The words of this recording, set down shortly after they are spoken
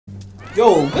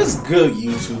Yo, what's good,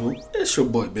 YouTube? It's your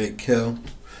boy Big Kill.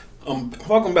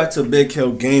 Welcome back to Big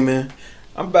Kill Gaming.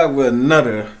 I'm back with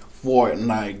another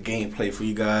Fortnite gameplay for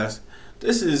you guys.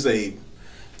 This is I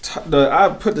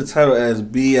put the title as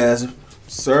BS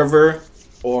server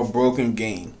or broken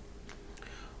game.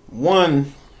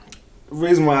 One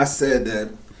reason why I said that,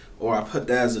 or I put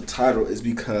that as a title, is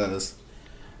because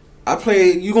I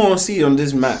played. You gonna see on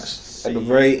this match at the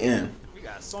very end.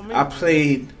 I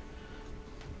played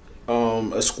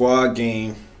a squad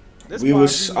game. I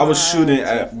was shooting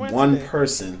at one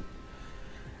person,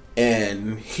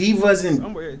 and he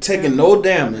wasn't taking no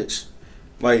damage.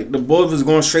 Like, the bullet was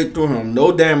going straight through him,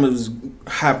 no damage was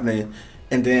happening,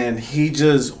 and then he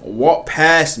just walked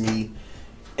past me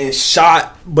and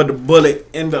shot, but the bullet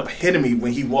ended up hitting me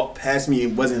when he walked past me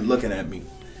and wasn't looking at me.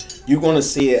 You're gonna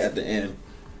see it at the end.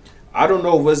 I don't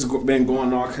know what's been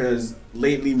going on, because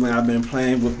lately when I've been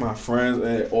playing with my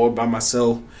friends or by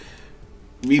myself,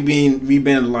 we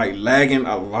been like lagging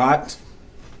a lot.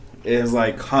 It's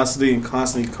like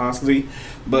constantly,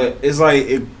 but it's like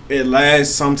it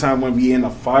lags sometimes when we in a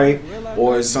fight,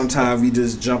 or sometimes we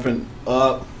just jumping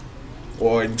up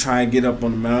or trying to get up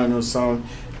on the mountain or something.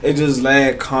 It just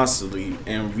lag constantly,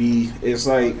 and it's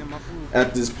like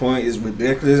at this point it's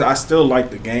ridiculous. I still like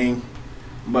the game,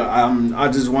 but I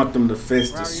just want them to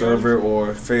fix the server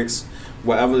or fix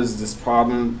whatever is this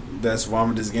problem that's wrong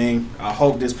with this game. I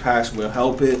hope this patch will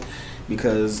help it,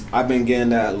 because I've been getting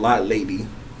that a lot lately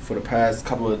for the past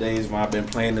couple of days when I've been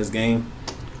playing this game.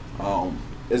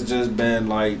 It's just been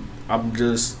like I'm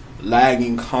just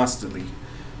lagging constantly,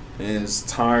 and it's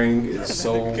tiring. It's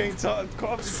so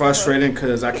frustrating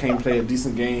because I can't play a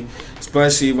decent game,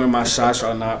 especially when my shots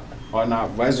are not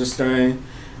registering.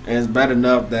 And it's bad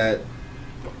enough that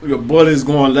your bullet is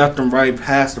going left and right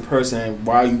past the person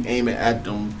while you aiming at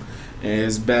them, and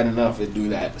it's bad enough to do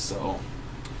that. So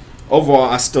overall,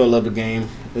 I still love the game,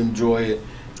 enjoy it,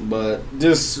 but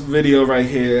this video right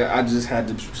here, I just had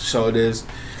to show this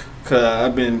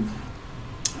because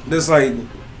this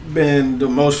been the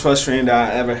most frustrating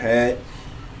that I ever had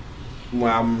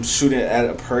when I'm shooting at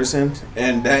a person,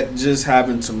 and that just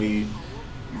happened to me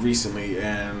recently,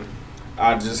 and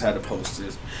I just had to post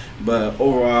this. But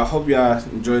overall, I hope y'all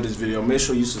enjoyed this video. Make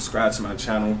sure you subscribe to my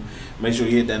channel. Make sure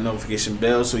you hit that notification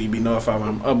bell so you'll be notified when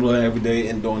I'm uploading every day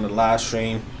and doing the live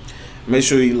stream. Make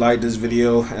sure you like this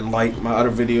video and like my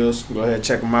other videos. Go ahead,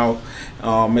 check them out.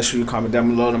 Make sure you comment down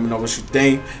below. Let me know what you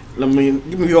think. Give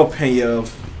me your opinion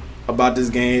about this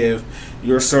game. If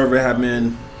your server have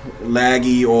been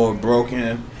laggy or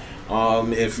broken.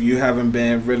 If you haven't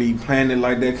been really playing it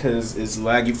like that because it's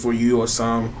laggy for you or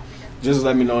something. Just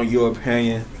let me know your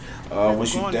opinion,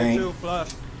 what you think.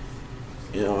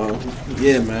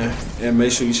 Yeah, man. And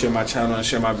make sure you share my channel and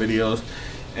share my videos.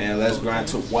 And let's grind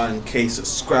to 1K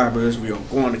subscribers. We are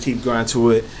going to keep grinding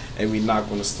to it, and we're not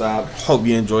going to stop. Hope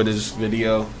you enjoyed this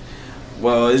video.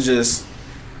 Well, it's just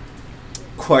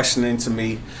questioning to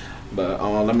me, but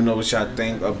let me know what y'all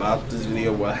think about this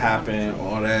video, what happened,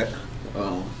 all that.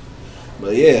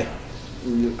 But yeah,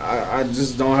 I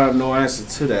just don't have no answer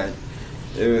to that.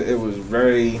 It was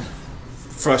very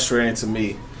frustrating to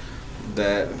me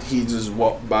that he just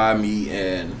walked by me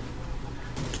and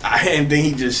then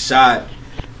he just shot.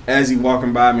 As he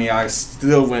walking by me, I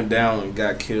still went down and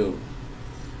got killed.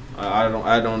 I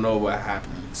don't know what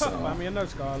happened. So,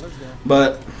 let's go.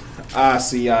 But I'll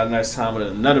see y'all next time with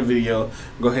another video.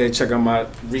 Go ahead and check out my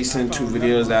recent 2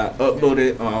 videos that I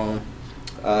uploaded on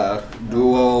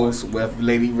duos with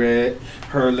Lady Red.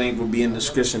 Her link will be in the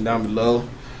description down below.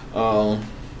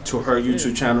 To her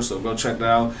YouTube channel, so go check that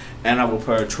out. And I will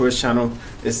put her Twitch channel.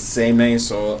 It's the same name,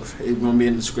 so it's gonna be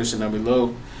in the description down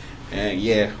below. And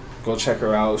yeah, go check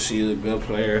her out. She's a good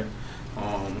player,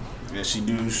 and she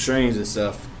do streams and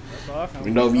stuff. We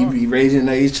know we be raging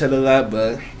at each other a lot,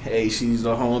 but hey, she's a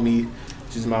homie.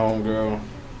 She's my homegirl.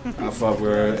 I fuck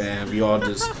with her, and we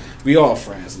all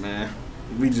friends, man.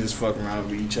 We just fuck around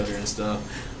with each other and stuff.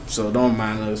 So don't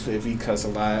mind us if we cuss a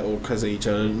lot or cuss at each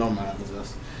other. Don't mind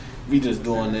us. We just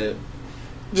doing it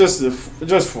just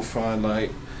for fun.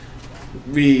 Like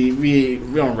we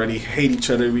don't really hate each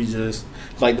other. We just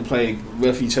like to play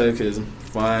with each other because it's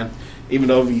fun. Even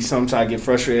though we sometimes get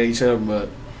frustrated at each other, but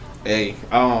hey,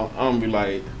 I don't be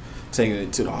like taking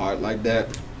it to the heart like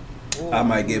that. I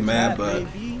might get mad, but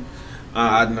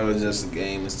I know it's just a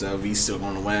game and stuff. We still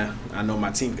gonna win. I know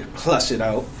my team can clutch it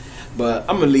out. But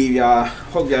I'm gonna leave y'all.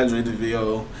 Hope y'all enjoyed the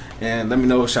video, and let me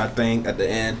know what y'all think at the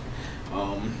end.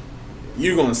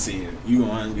 You're gonna see it. You're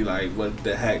gonna be like, what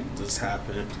the heck just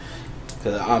happened?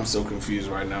 Because I'm so confused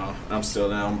right now. I'm still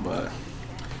down, but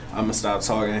I'm gonna stop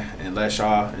talking and let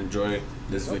y'all enjoy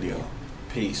this video.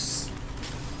 Peace.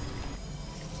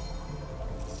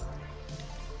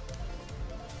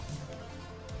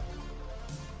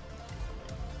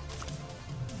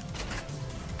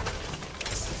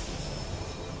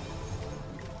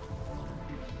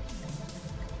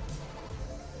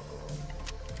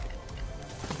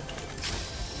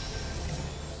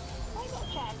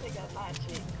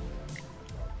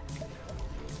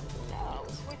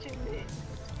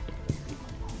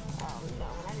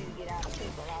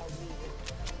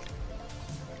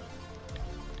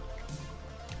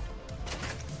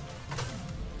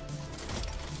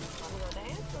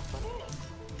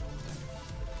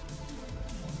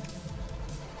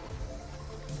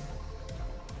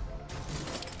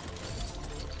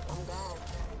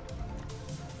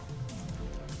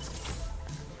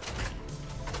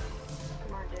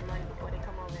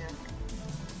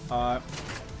 Alright.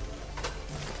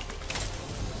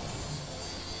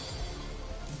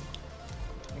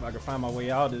 If I can find my way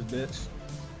out of this bitch.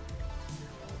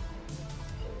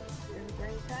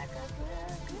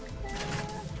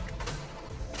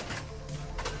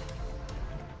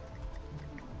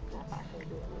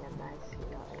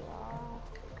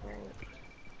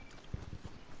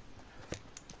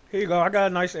 Here you go. I got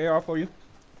a nice AR for you.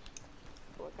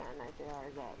 What kind of nice AR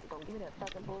is that? Don't give me that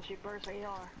fucking bullshit burst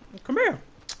AR. Come here.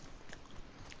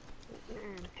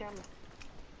 Tell me.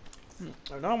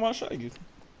 I don't want to show you.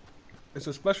 It's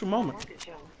a special moment. What's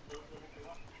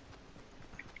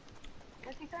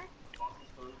he say?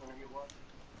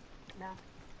 No.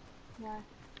 Why?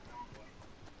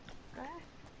 Go ahead.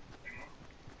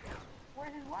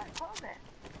 Where's his wife? Close that.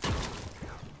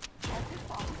 That's his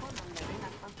fault. Hold on, they're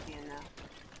not supposed to be in there.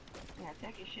 Yeah,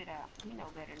 check your shit out. You know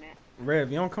better than that. Rev,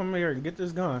 you don't come here and get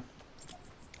this gun.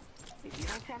 If you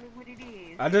don't tell me what it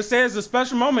is. I just said it's a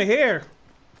special moment here.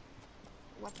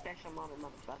 What special moment,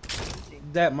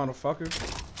 motherfucker? That motherfucker.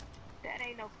 That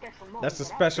ain't no special moment. That's a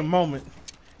special moment.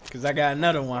 Cause I got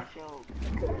another one.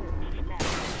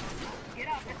 Get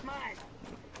off, that's mine.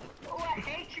 Oh, I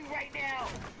hate you right now.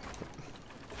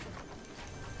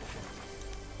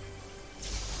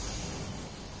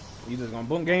 You just gonna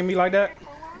boom game me like that?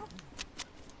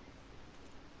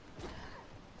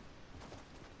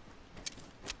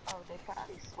 Oh, they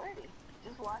probably sweaty.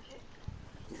 Just wash it.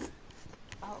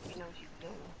 I hope you know what you're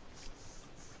doing.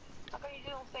 How come you just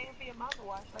don't save it for your mom to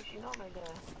wash like she normally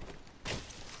does?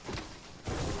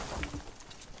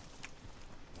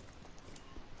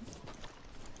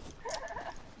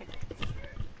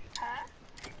 Huh?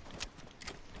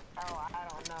 Oh, I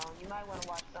don't know. You might want to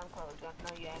wash some clothes. Don't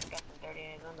know you ain't got some dirty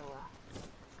ass underwear.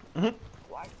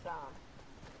 Wash some.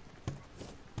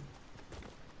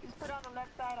 Just put it on the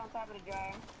left side on top of the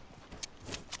dryer.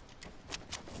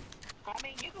 I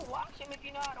mean, you can wash them if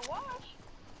you know how to wash.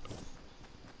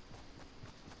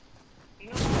 You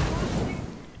know how to wash them?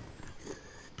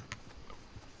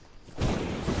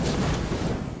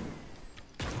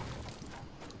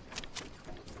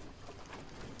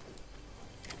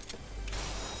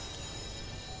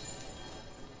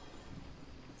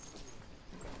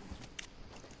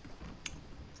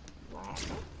 What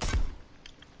happened?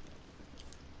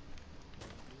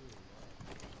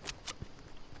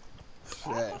 I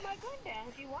put my gun down.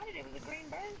 If you wanted it, was a green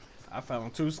burst. I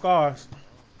found 2 scars.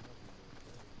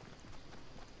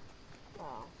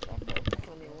 Oh, that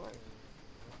didn't work.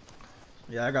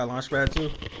 Yeah, I got launch pad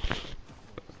too.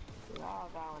 We all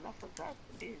got one. That's what's up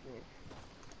for business.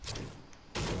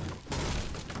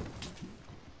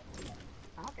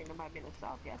 I don't think nobody been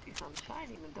assaulted. I see something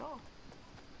shiny in the door.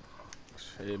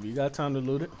 Shit, if you got time to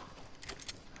loot it,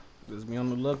 just be on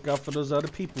the lookout for those other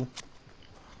people.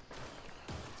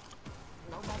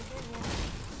 Nobody been here.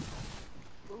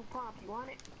 Blue pump, you want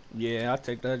it? Yeah, I'll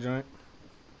take that joint.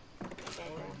 Yeah,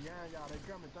 y'all, they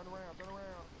coming. Turn around, turn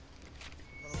around.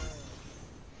 Turn around.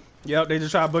 Yep, they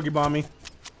just tried to boogie bomb me.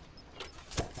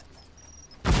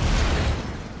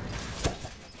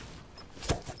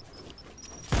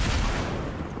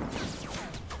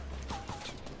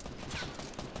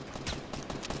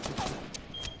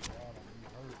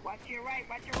 Watch your right,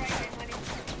 man, money.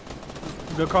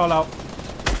 Good call out.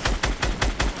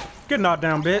 Get knocked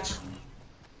down, bitch.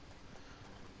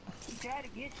 He tried to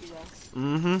get you, though.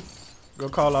 Mm-hmm.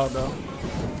 Good call out, though.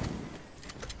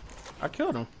 I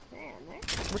killed him. Man, man.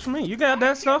 What you mean? You got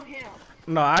that stuff? Him.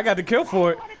 No, I got the kill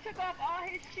for it. I took off all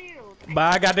his shields.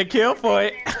 But I got the kill for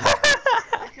it. I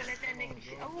should let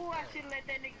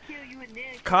that nigga kill you and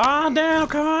then. Calm down,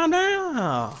 calm down. I'm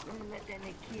gonna let that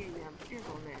nigga kill you. I'm still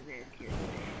gonna let his ass kill you.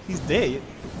 He's dead.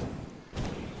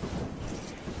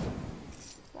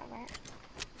 It's alright.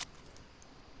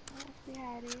 Let's see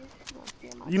how it is.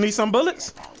 You need some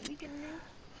bullets?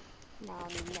 No, I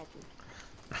need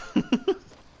nothing.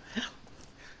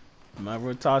 My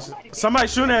rotation. Somebody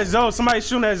shooting at Zoe. Somebody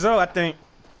shooting at Zoe, I think.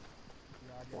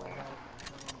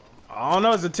 I don't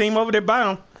know. It's a team over there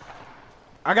by him.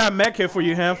 I got a mech here for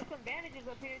you, Ham. There's some bandages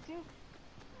up here,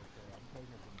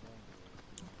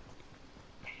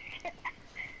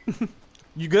 too.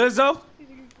 You good, Zoe?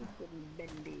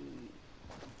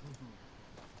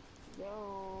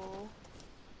 Yo.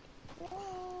 Yo.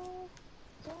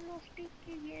 Don't no speak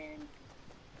again.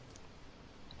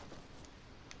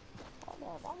 Hold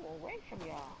up, I'm away from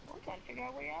y'all. I'm trying to figure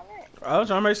out where y'all at. I was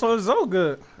trying to make sure Zoe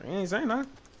good. He ain't saying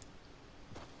nothing.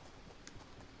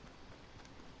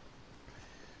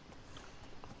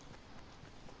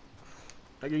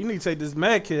 Like, you need to take this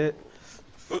mag kit.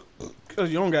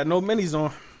 Because you don't got no minis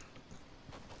on.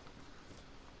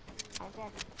 I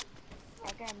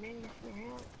got minis for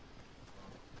him.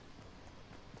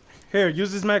 Here,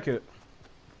 use this med kit.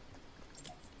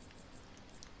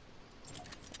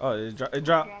 Oh, it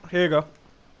dropped. Here you go.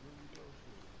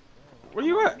 Where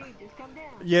you at? Just come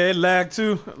down. Yeah, it lagged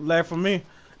too. Lag for me.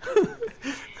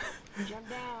 Jump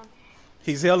down.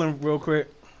 He's healing real quick.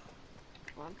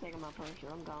 Well, I'm taking my pressure.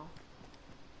 I'm gone.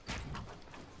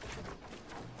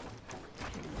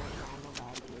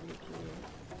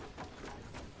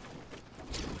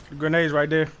 Grenades right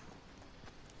there.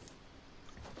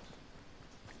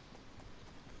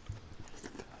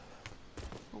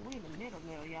 Well, we in the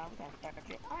middle, y'all. We got stuck up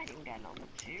here. I ain't even got no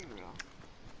material.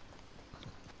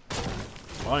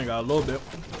 I ain't got a little bit.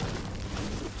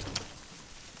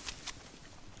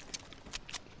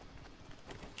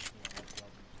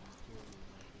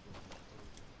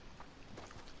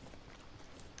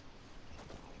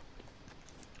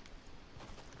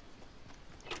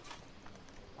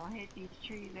 I'll hit these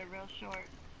trees. They're real short.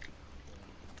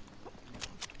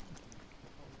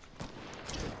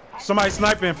 Somebody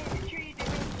sniping.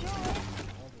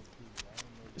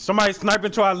 Somebody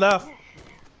sniping to our left.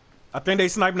 I think they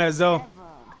sniping at Zoe.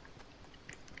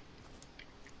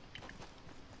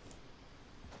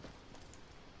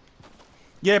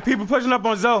 Yeah, people pushing up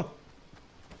on Zoe.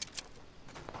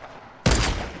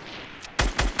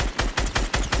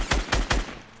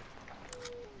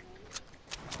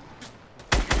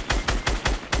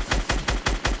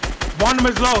 One of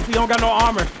them is low. He don't got no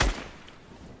armor.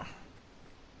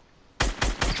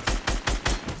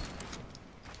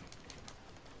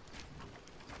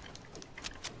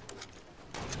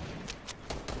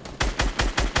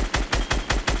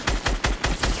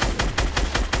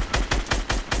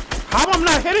 How am I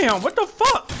not hitting him? What the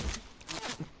fuck?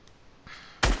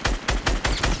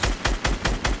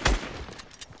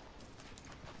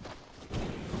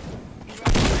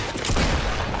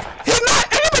 He's not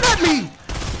aiming at me!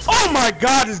 Oh my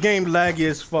god, this game laggy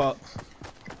as fuck.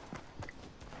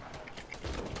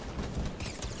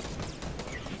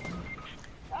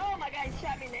 Oh my god, he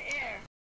shot me in the